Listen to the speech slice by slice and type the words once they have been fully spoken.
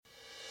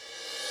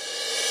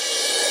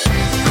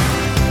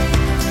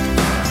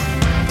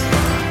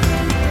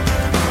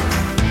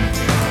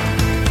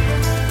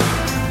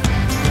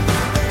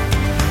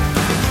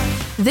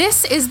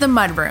This is The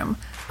Mudroom,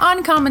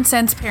 Uncommon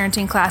Sense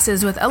Parenting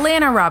Classes with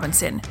Alana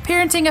Robinson,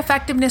 parenting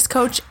effectiveness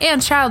coach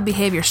and child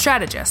behavior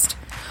strategist.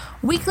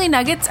 Weekly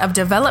nuggets of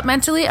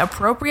developmentally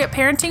appropriate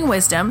parenting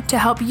wisdom to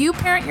help you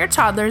parent your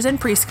toddlers and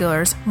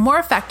preschoolers more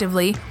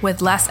effectively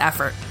with less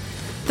effort.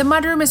 The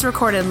Mudroom is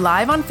recorded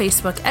live on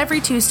Facebook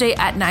every Tuesday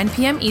at 9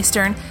 p.m.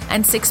 Eastern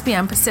and 6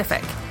 p.m.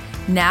 Pacific.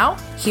 Now,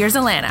 here's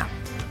Alana.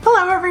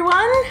 Hello,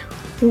 everyone.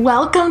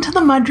 Welcome to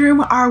The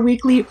Mudroom, our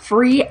weekly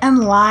free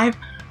and live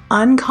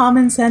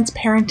Uncommon Sense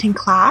Parenting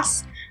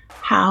class.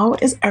 How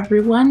is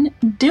everyone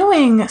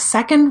doing?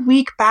 Second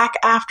week back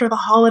after the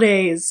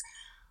holidays.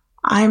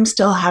 I'm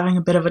still having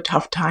a bit of a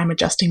tough time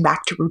adjusting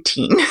back to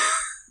routine.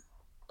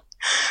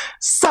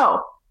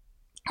 So,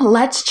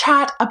 let's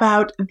chat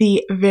about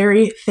the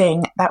very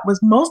thing that was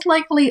most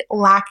likely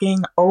lacking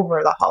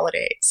over the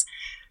holidays.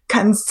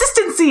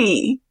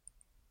 Consistency!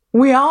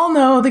 We all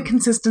know that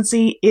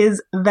consistency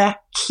is the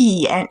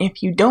key, and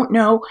if you don't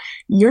know,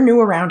 you're new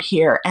around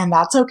here, and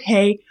that's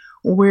okay.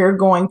 We're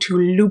going to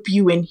loop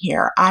you in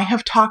here. I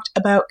have talked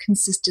about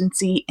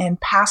consistency in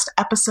past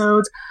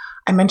episodes.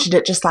 I mentioned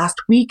it just last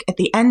week at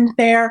the end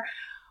there,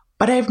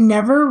 but I've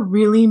never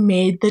really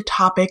made the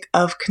topic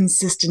of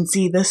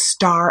consistency the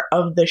star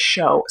of the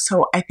show.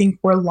 So I think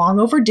we're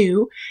long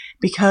overdue,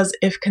 because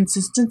if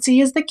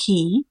consistency is the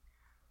key,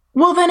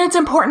 well, then it's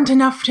important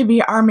enough to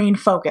be our main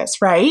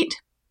focus, right?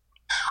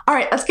 All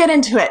right, let's get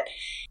into it.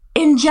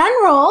 In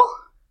general,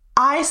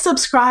 I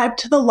subscribe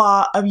to the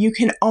law of you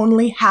can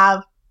only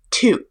have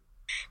two.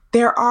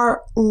 There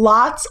are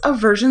lots of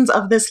versions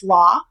of this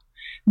law.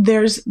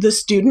 There's the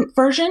student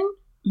version.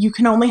 You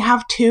can only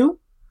have two: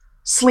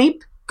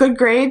 sleep, good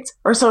grades,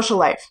 or social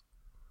life.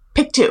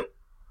 Pick two.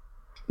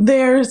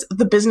 There's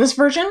the business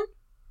version: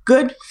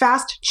 good,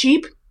 fast,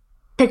 cheap.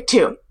 Pick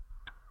two.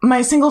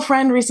 My single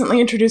friend recently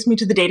introduced me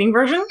to the dating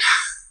version.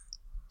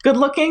 Good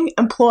looking,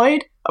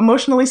 employed,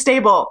 emotionally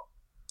stable.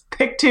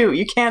 Pick two.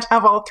 You can't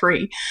have all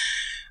three.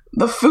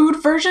 The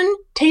food version: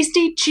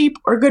 tasty, cheap,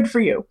 or good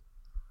for you.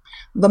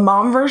 The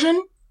mom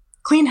version: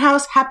 clean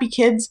house, happy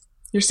kids,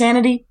 your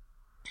sanity.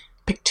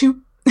 Pick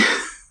two.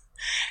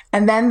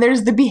 And then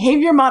there's the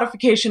behavior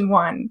modification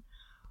one: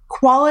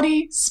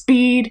 quality,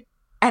 speed,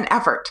 and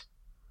effort.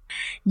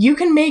 You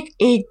can make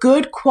a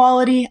good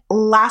quality,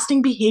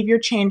 lasting behavior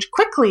change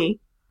quickly,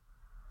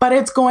 but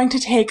it's going to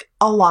take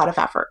a lot of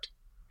effort.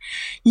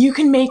 You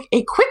can make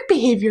a quick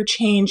behavior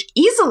change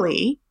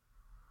easily,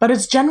 but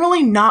it's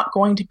generally not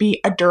going to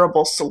be a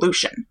durable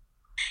solution.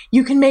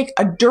 You can make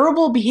a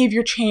durable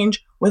behavior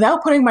change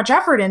without putting much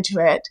effort into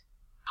it,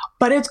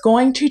 but it's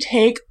going to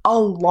take a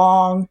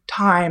long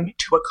time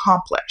to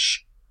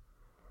accomplish.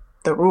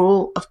 The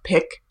rule of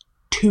pick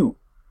two.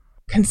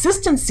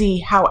 Consistency,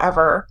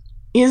 however,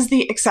 is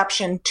the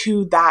exception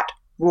to that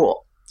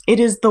rule. It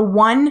is the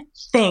one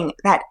thing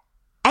that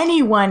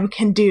anyone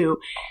can do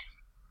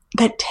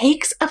that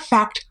takes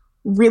effect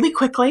really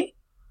quickly.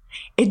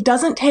 It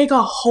doesn't take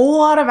a whole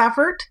lot of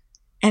effort,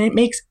 and it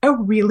makes a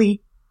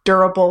really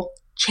durable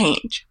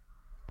change.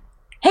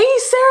 Hey,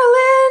 Sarah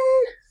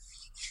Lynn!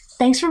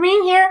 Thanks for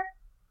being here.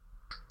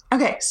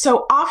 Okay,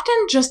 so often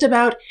just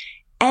about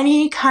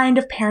any kind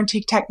of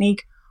parenting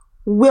technique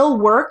will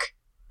work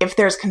if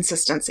there's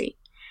consistency.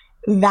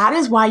 That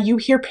is why you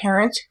hear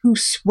parents who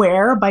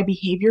swear by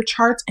behavior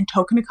charts and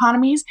token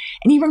economies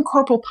and even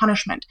corporal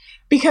punishment.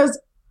 Because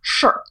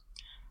sure,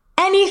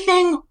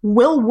 anything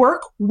will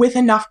work with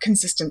enough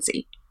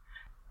consistency.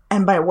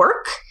 And by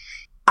work,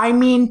 I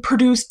mean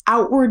produce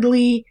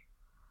outwardly,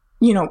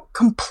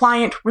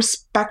 compliant,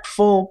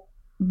 respectful,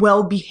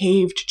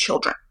 well-behaved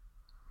children.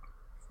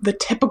 The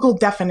typical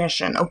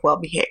definition of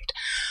well-behaved.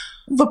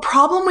 The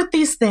problem with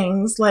these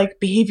things, like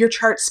behavior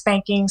charts,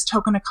 spankings,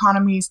 token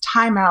economies,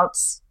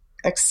 timeouts,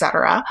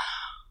 etc.,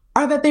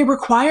 are that they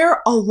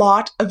require a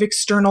lot of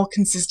external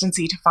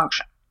consistency to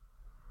function.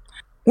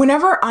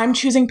 Whenever I'm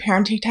choosing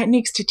parenting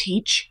techniques to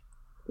teach,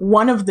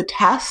 one of the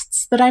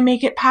tests that I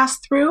make it pass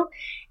through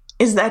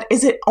is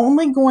it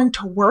only going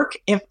to work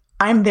if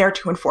I'm there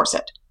to enforce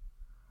it?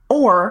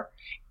 Or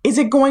is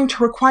it going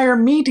to require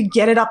me to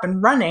get it up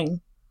and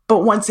running,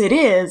 but once it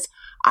is,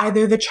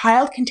 either the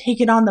child can take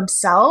it on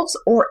themselves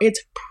or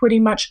it's pretty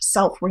much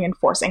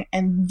self-reinforcing.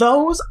 And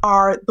those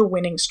are the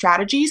winning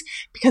strategies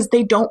because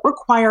they don't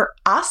require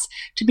us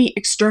to be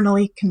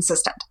externally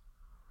consistent.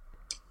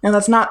 Now,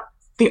 that's not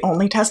the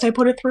only test I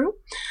put it through.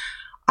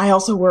 I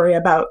also worry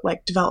about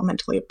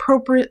developmentally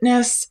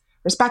appropriateness,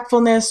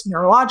 respectfulness,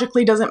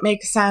 neurologically doesn't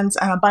make sense,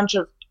 and a bunch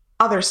of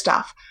other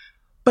stuff.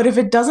 But if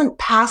it doesn't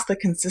pass the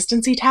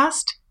consistency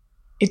test,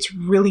 it's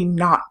really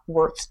not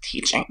worth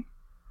teaching.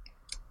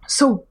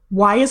 So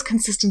why is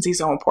consistency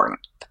so important?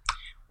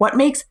 What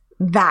makes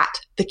that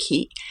the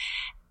key?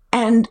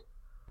 And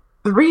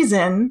the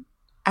reason,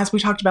 as we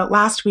talked about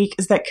last week,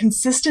 is that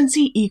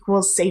consistency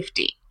equals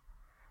safety.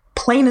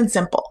 Plain and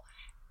simple.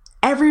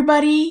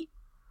 Everybody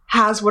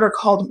has what are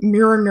called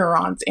mirror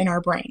neurons in our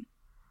brain.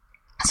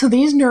 So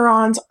these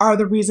neurons are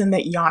the reason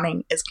that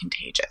yawning is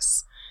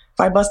contagious.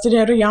 If I busted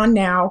out a yawn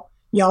now,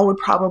 y'all would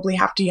probably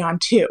have to yawn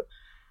too.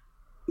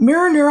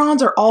 Mirror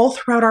neurons are all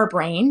throughout our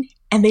brain,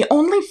 and they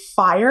only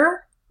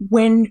fire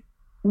when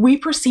we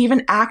perceive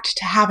an act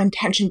to have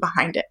intention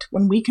behind it,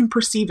 when we can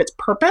perceive its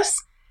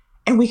purpose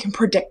and we can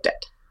predict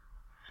it.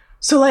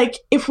 So like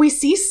if we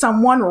see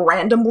someone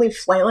randomly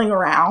flailing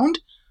around,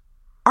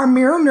 our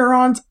mirror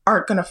neurons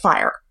aren't going to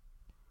fire.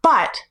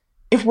 But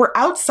if we're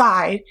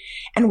outside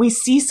and we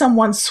see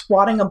someone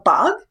swatting a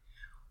bug,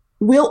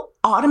 we'll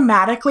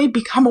automatically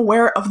become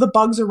aware of the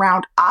bugs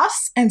around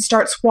us and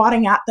start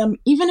swatting at them,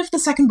 even if the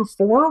second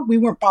before we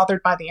weren't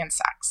bothered by the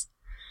insects.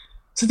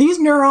 So these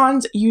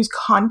neurons use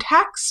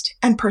context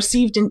and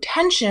perceived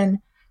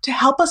intention to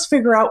help us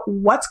figure out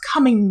what's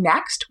coming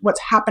next, what's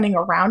happening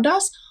around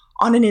us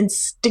on an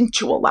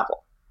instinctual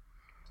level.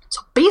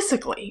 So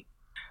basically,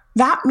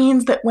 that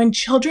means that when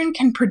children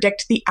can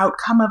predict the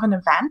outcome of an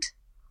event,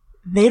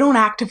 they don't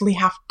actively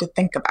have to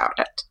think about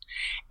it.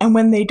 And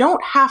when they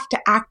don't have to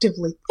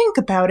actively think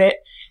about it,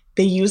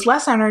 they use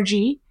less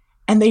energy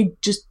and they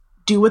just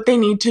do what they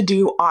need to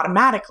do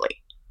automatically.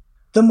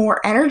 The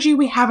more energy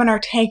we have in our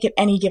tank at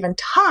any given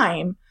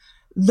time,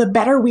 the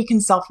better we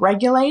can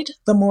self-regulate,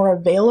 the more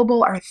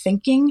available our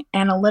thinking,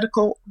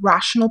 analytical,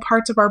 rational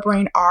parts of our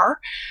brain are,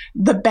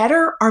 the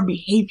better our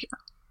behavior.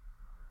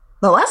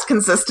 The less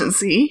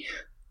consistency,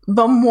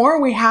 the more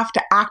we have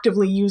to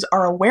actively use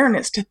our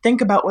awareness to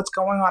think about what's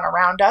going on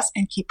around us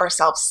and keep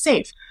ourselves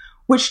safe,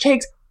 which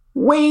takes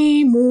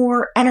way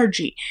more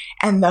energy.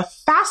 And the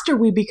faster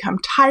we become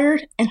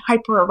tired and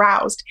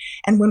hyper-aroused,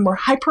 and when we're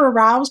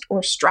hyper-aroused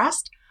or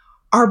stressed,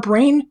 our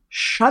brain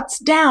shuts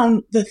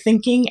down the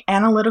thinking,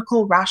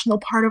 analytical, rational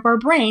part of our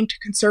brain to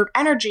conserve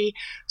energy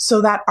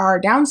so that our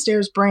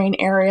downstairs brain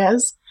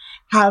areas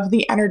have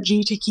the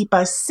energy to keep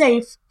us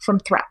safe from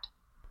threat,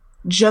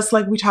 just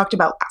like we talked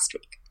about last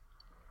week.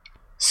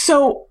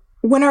 So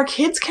when our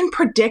kids can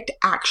predict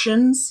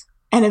actions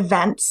and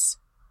events,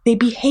 they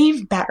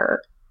behave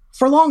better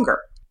for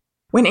longer.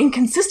 When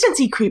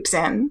inconsistency creeps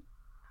in,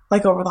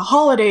 like over the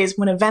holidays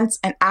when events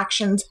and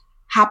actions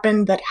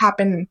happen that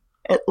happen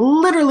at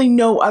literally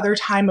no other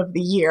time of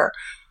the year.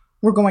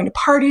 We're going to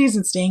parties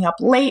and staying up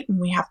late, and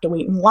we have to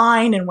wait in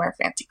line and wear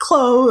fancy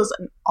clothes,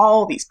 and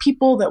all these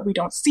people that we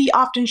don't see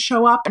often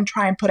show up and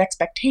try and put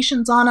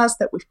expectations on us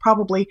that we've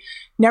probably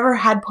never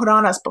had put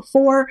on us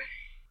before.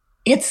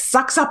 It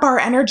sucks up our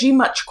energy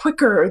much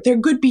quicker. Their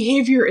good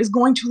behavior is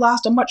going to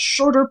last a much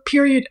shorter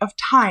period of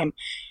time.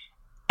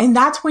 And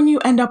that's when you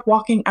end up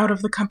walking out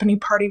of the company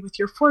party with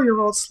your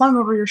 4-year-old slung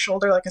over your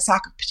shoulder like a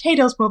sack of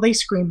potatoes while they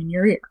scream in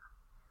your ear.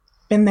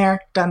 Been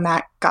there, done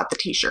that, got the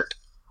t-shirt.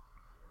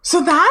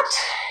 So that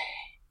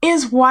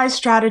is why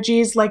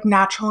strategies like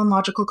natural and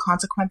logical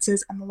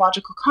consequences and the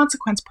logical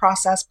consequence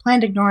process,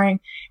 planned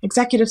ignoring,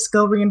 executive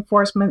skill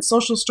reinforcement,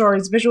 social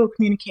stories, visual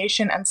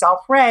communication, and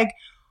self-reg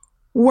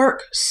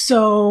work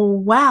so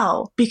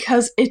well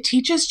because it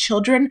teaches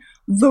children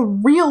the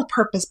real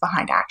purpose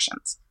behind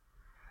actions.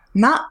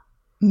 Not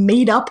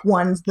made up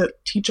ones that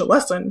teach a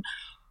lesson,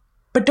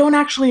 but don't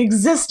actually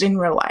exist in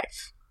real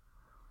life.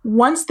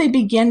 Once they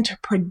begin to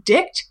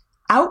predict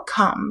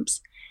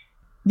outcomes,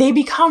 they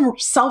become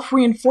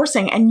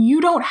self-reinforcing, and you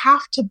don't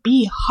have to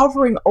be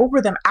hovering over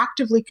them,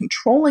 actively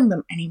controlling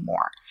them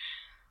anymore.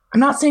 I'm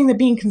not saying that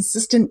being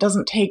consistent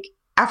doesn't take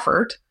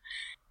effort,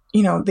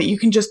 that you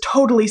can just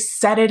totally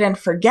set it and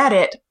forget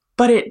it,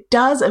 but it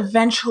does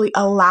eventually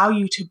allow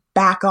you to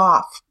back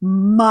off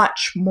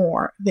much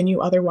more than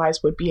you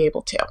otherwise would be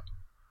able to.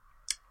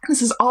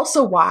 This is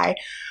also why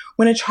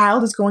when a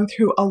child is going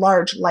through a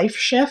large life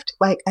shift,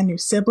 like a new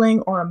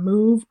sibling or a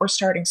move or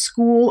starting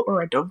school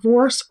or a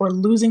divorce or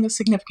losing a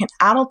significant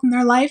adult in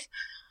their life,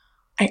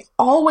 I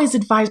always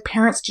advise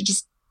parents to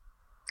just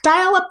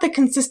dial up the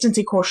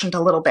consistency quotient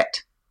a little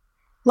bit.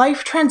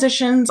 Life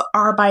transitions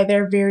are by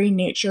their very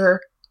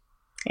nature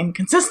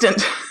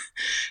inconsistent.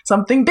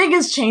 Something big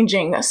is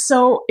changing.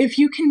 So if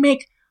you can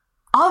make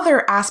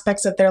other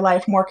aspects of their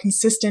life more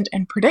consistent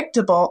and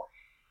predictable,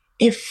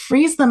 it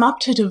frees them up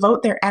to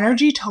devote their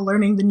energy to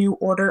learning the new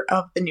order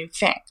of the new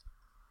thing.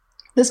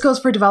 This goes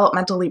for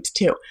developmental leaps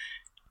too.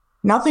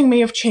 Nothing may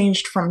have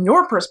changed from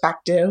your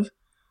perspective,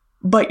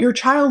 but your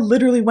child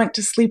literally went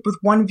to sleep with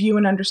one view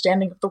and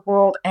understanding of the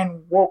world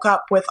and woke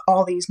up with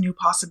all these new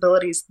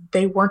possibilities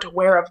they weren't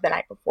aware of the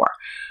night before.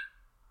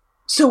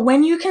 So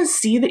when you can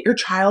see that your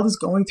child is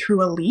going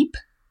through a leap,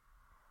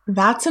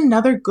 that's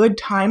another good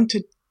time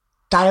to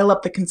dial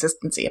up the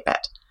consistency a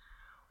bit.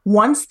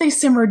 Once they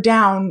simmer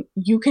down,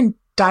 you can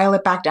dial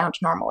it back down to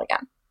normal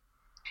again.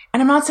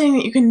 And I'm not saying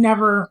that you can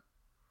never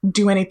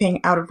do anything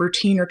out of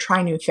routine or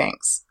try new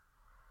things.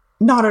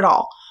 Not at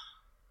all.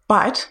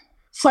 But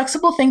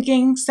flexible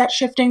thinking, set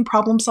shifting,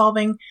 problem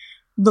solving,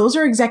 those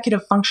are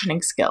executive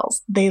functioning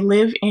skills. They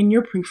live in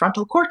your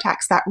prefrontal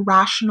cortex, that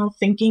rational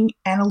thinking,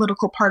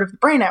 analytical part of the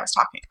brain I was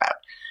talking about.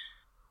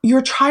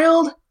 Your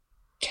child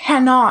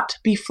cannot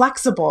be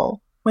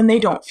flexible when they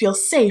don't feel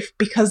safe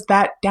because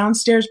that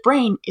downstairs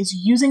brain is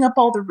using up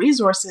all the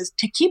resources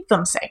to keep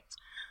them safe.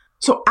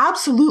 So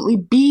absolutely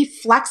be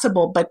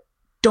flexible, but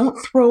don't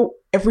throw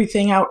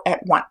everything out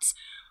at once.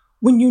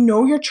 When you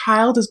know your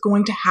child is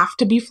going to have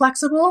to be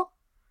flexible,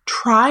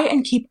 try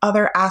and keep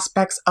other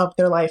aspects of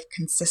their life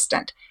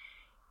consistent.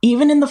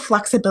 Even in the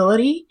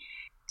flexibility,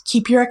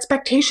 keep your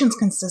expectations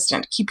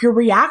consistent, keep your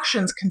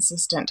reactions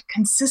consistent.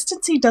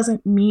 Consistency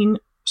doesn't mean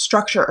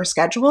structure or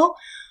schedule.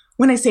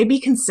 When I say be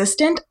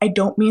consistent, I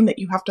don't mean that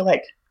you have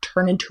to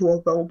turn into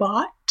a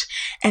robot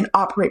and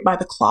operate by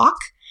the clock.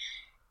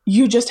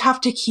 You just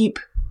have to keep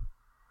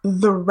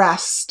the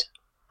rest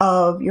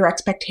of your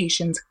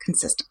expectations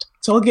consistent.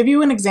 So I'll give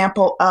you an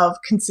example of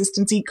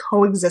consistency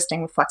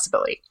coexisting with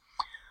flexibility.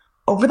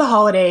 Over the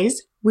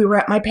holidays, we were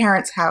at my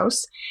parents'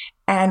 house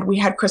and we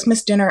had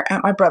Christmas dinner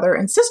at my brother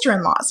and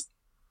sister-in-law's.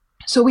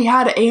 So we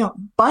had a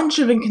bunch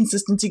of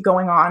inconsistency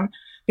going on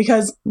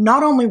because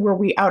not only were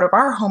we out of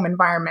our home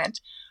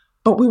environment,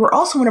 but we were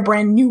also in a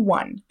brand new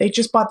one. They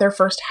just bought their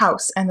first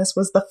house, and this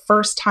was the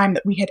first time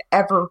that we had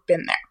ever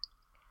been there.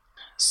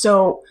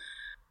 So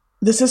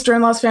the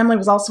sister-in-law's family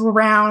was also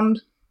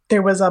around.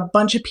 There was a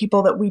bunch of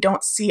people that we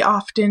don't see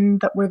often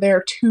that were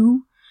there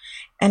too.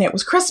 And it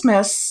was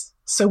Christmas,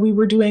 so we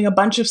were doing a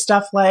bunch of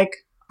stuff like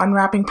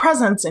unwrapping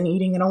presents and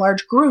eating in a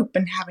large group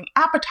and having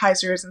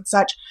appetizers and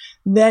such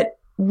that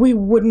we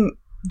wouldn't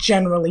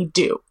generally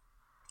do.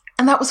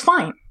 And that was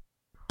fine.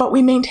 But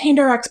we maintained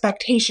our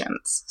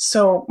expectations.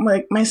 So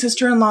my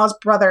sister-in-law's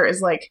brother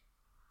is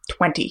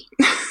 20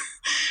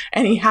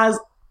 and he has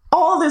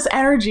all this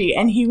energy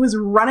and he was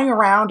running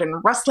around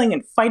and wrestling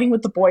and fighting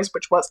with the boys,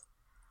 which was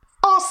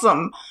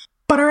awesome.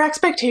 But our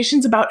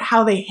expectations about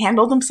how they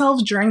handle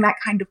themselves during that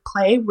kind of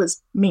play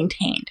was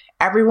maintained.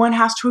 Everyone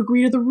has to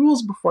agree to the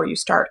rules before you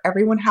start.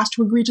 Everyone has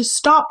to agree to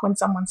stop when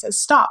someone says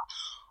stop.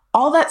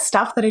 All that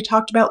stuff that I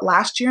talked about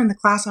last year in the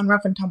class on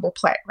rough and tumble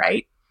play,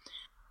 right?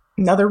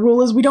 Another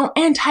rule is we don't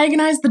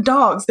antagonize the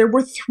dogs. There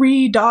were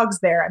 3 dogs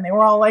there and they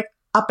were all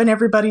up in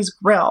everybody's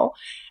grill.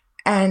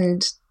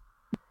 And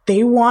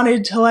they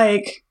wanted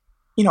to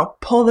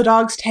pull the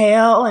dog's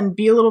tail and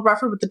be a little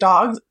rougher with the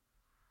dogs.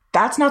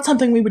 That's not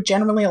something we would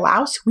generally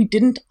allow. So we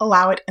didn't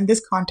allow it in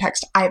this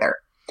context either.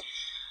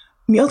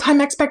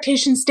 Mealtime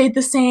expectations stayed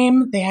the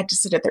same. They had to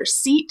sit at their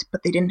seat,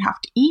 but they didn't have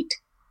to eat.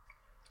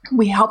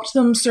 We helped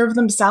them serve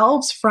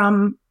themselves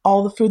from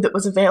all the food that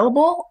was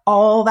available,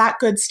 all that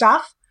good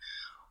stuff.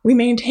 We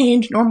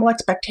maintained normal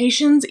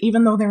expectations,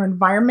 even though their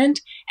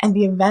environment and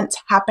the events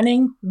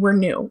happening were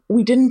new.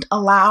 We didn't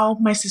allow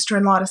my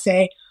sister-in-law to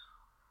say,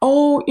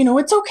 oh,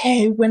 it's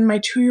okay when my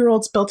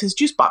 2-year-old spilt his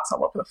juice box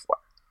all over the floor.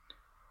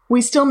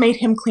 We still made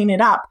him clean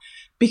it up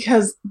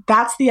because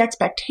that's the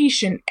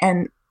expectation,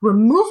 and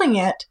removing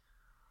it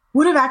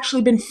would have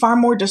actually been far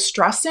more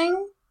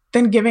distressing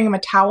than giving him a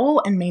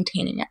towel and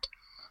maintaining it.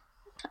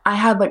 I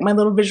had my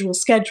little visual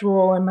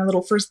schedule and my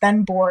little first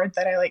then board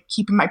that I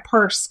keep in my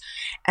purse.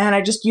 And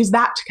I just used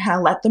that to kind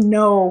of let them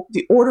know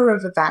the order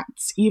of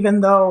events,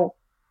 even though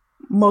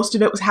most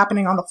of it was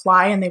happening on the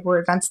fly and they were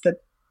events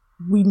that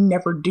we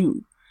never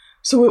do.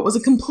 So it was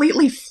a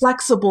completely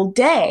flexible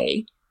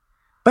day,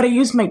 but I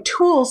used my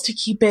tools to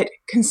keep it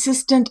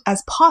consistent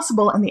as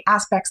possible in the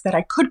aspects that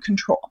I could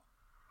control.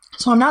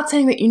 So I'm not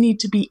saying that you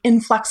need to be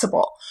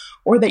inflexible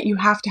or that you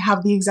have to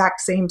have the exact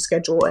same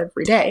schedule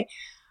every day.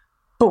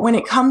 But when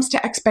it comes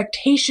to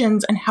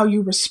expectations and how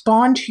you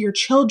respond to your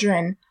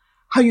children,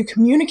 how you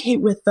communicate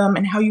with them,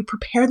 and how you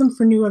prepare them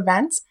for new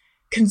events,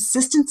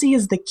 consistency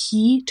is the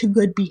key to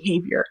good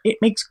behavior. It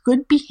makes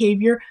good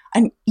behavior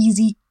an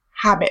easy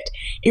habit.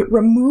 It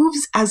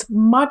removes as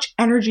much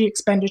energy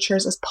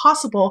expenditures as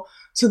possible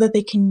so that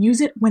they can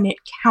use it when it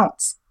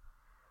counts,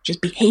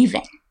 just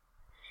behaving.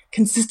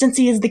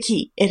 Consistency is the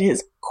key. It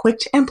is quick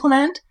to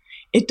implement,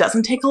 it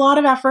doesn't take a lot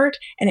of effort,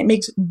 and it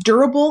makes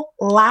durable,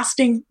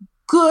 lasting,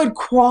 good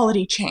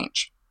quality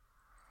change.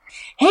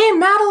 Hey,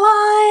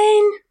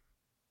 Madeline!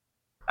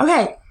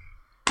 Okay,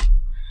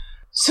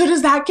 so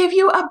does that give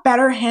you a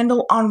better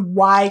handle on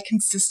why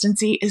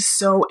consistency is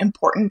so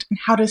important and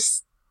how to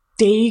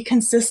stay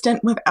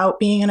consistent without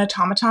being an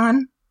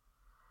automaton?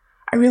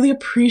 I really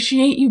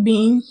appreciate you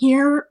being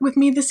here with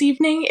me this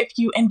evening. If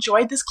you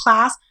enjoyed this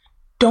class,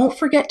 don't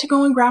forget to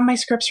go and grab my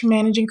scripts for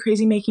managing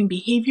crazy making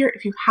behavior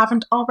if you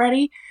haven't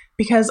already,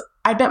 because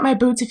I bet my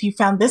boots if you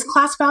found this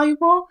class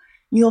valuable,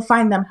 you'll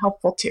find them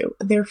helpful too.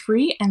 They're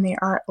free and they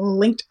are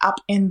linked up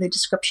in the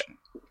description.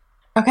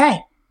 Okay,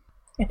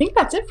 I think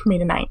that's it for me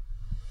tonight.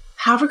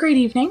 Have a great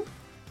evening,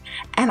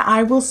 and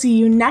I will see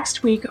you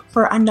next week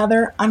for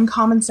another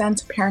Uncommon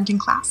Sense parenting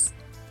class.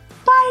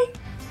 Bye!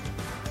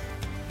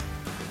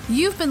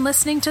 You've been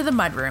listening to The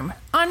Mudroom,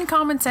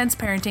 Uncommon Sense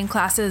Parenting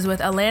Classes with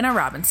Alana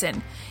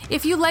Robinson.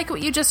 If you like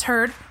what you just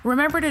heard,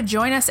 remember to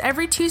join us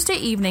every Tuesday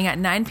evening at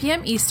 9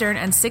 p.m. Eastern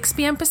and 6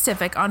 p.m.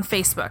 Pacific on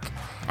Facebook.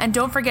 And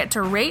don't forget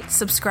to rate,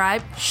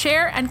 subscribe,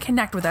 share, and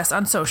connect with us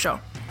on social.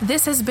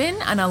 This has been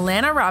an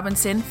Alana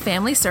Robinson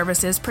Family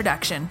Services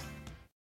production.